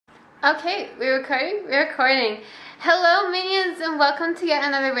Okay, we're recording? We're recording. Hello minions and welcome to yet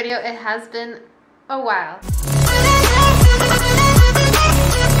another video. It has been a while.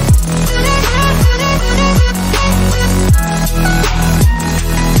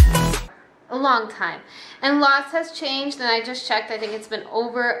 A long time. And lots has changed, and I just checked. I think it's been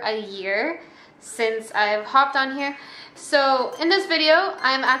over a year since I've hopped on here. So in this video,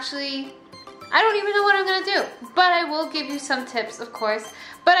 I don't even know what I'm gonna do, but I will give you some tips, of course.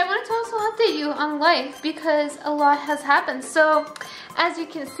 But I wanted to also update you on life because a lot has happened. So as you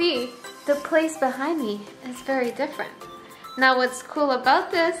can see, the place behind me is very different. Now what's cool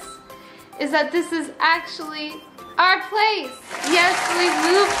about this is that this is actually our place. Yes, we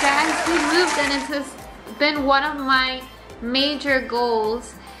moved, guys. We moved, and it has been one of my major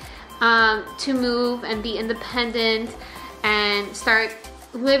goals to move and be independent and start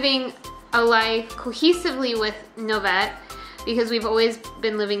living a life cohesively with Novette, because we've always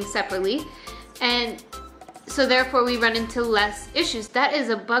been living separately, and so therefore we run into less issues. That is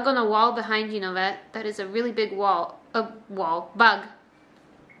a bug on the wall behind you, Novette. That is a really big bug.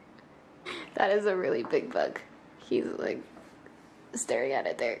 That is a really big bug. He's like staring at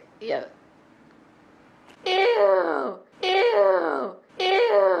it there. Yep. Ew! Ew!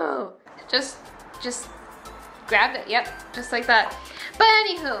 Ew! Just grabbed it. Yep, just like that. But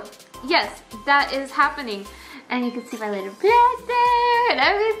anywho, yes, that is happening. And you can see my little bed there and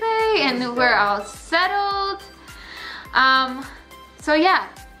everything, and we're all settled. So yeah,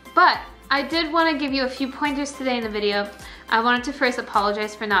 but I did want to give you a few pointers today in the video. I wanted to first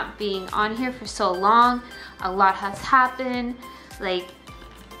apologize for not being on here for so long. A lot has happened, like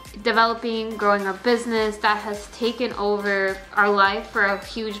developing, growing our business, that has taken over our life for a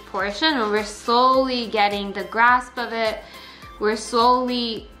huge portion, and we're slowly getting the grasp of it. We're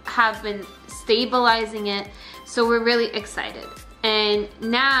slowly have been stabilizing it. So we're really excited. And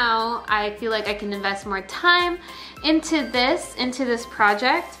now I feel like I can invest more time into this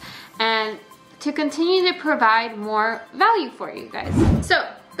project, and to continue to provide more value for you guys. So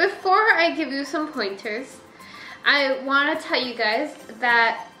before I give you some pointers, I want to tell you guys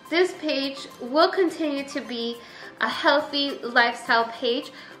that this page will continue to be a healthy lifestyle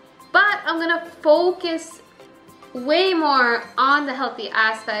page, but I'm gonna focus way more on the healthy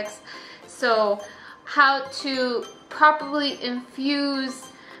aspects. So how to properly infuse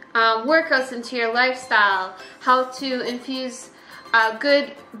workouts into your lifestyle, how to infuse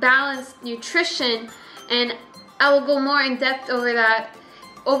good balanced nutrition, and I will go more in depth over that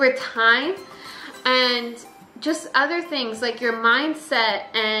over time, and just other things like your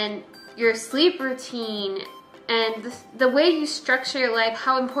mindset and your sleep routine and the way you structure your life,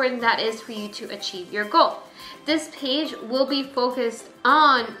 how important that is for you to achieve your goal. This page will be focused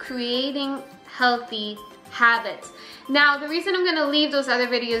on creating healthy habits. Now, the reason I'm gonna leave those other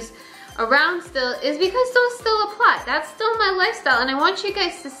videos around still is because those still apply. That's still my lifestyle, and I want you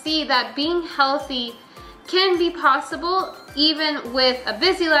guys to see that being healthy can be possible even with a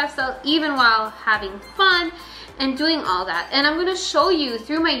busy lifestyle, even while having fun and doing all that. And I'm gonna show you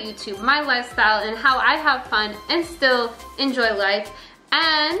through my YouTube my lifestyle and how I have fun and still enjoy life,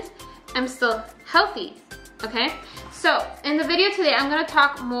 and I'm still healthy, okay? So in the video today, I'm gonna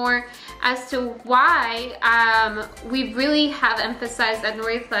talk more as to why we really have emphasized at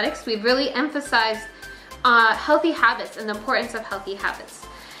NORI Athletics, we've really emphasized healthy habits and the importance of healthy habits.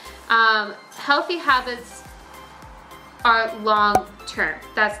 Healthy habits are long-term.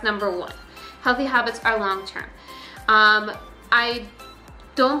 That's number one. Healthy habits are long-term. I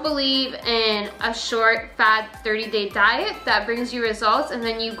don't believe in a short, fat 30-day diet that brings you results and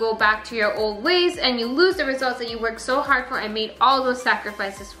then you go back to your old ways and you lose the results that you worked so hard for and made all those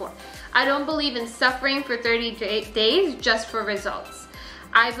sacrifices for. I don't believe in suffering for 30 days just for results.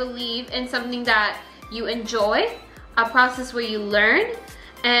 I believe in something that you enjoy, a process where you learn,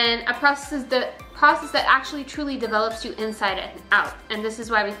 and a process that actually truly develops you inside and out. And this is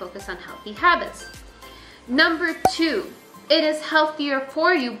why we focus on healthy habits. Number two, it is healthier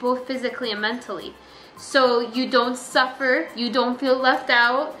for you both physically and mentally. So you don't suffer, you don't feel left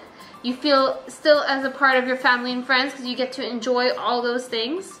out, you feel still as a part of your family and friends because you get to enjoy all those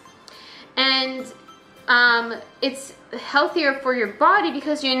things. And it's healthier for your body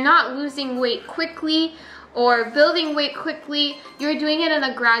because you're not losing weight quickly or building weight quickly. You're doing it in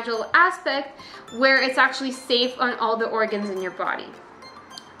a gradual aspect where it's actually safe on all the organs in your body.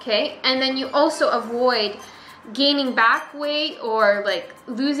 Okay, and then you also avoid gaining back weight or like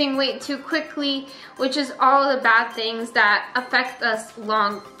losing weight too quickly, which is all the bad things that affect us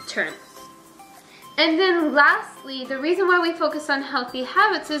long term. And then lastly, the reason why we focus on healthy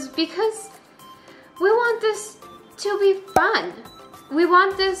habits is because we want this to be fun. We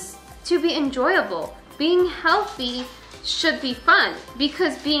want this to be enjoyable. Being healthy should be fun,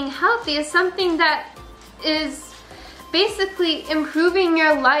 because being healthy is something that is basically improving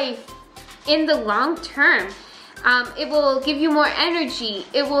your life in the long term. It will give you more energy.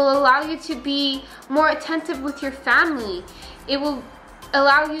 It will allow you to be more attentive with your family. It will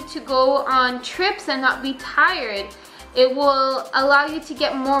allow you to go on trips and not be tired. It will allow you to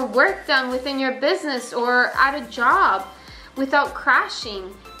get more work done within your business or at a job without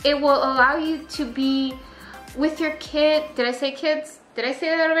crashing. It will allow you to be with your kid. Did I say kids? Did I say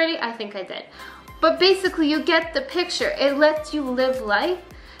that already? I think I did. But basically, you get the picture. It lets you live life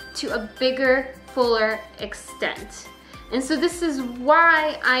to a bigger, fuller extent. And so this is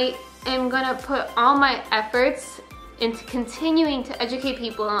why I am gonna put all my efforts into continuing to educate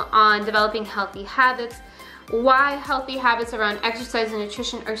people on developing healthy habits, why healthy habits around exercise and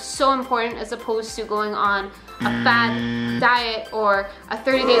nutrition are so important, as opposed to going on a fad diet or a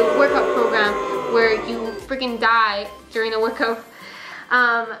 30-day workout program where you freaking die during the workout.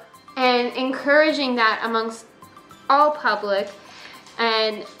 And encouraging that amongst all public,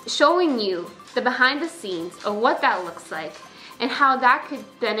 and showing you the behind the scenes of what that looks like and how that could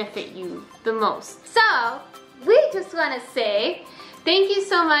benefit you the most. So we just want to say thank you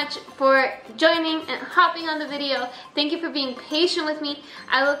so much for joining and hopping on the video. Thank you for being patient with me.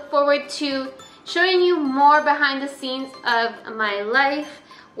 I look forward to showing you more behind the scenes of my life,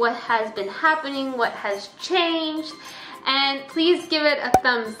 what has been happening, what has changed. And please give it a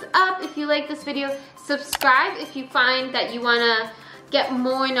thumbs up if you like this video. Subscribe if you find that you want to get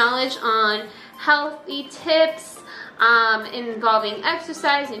more knowledge on healthy tips involving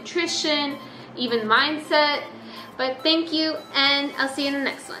exercise, nutrition, even mindset. But thank you, and I'll see you in the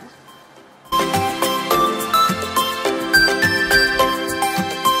next one.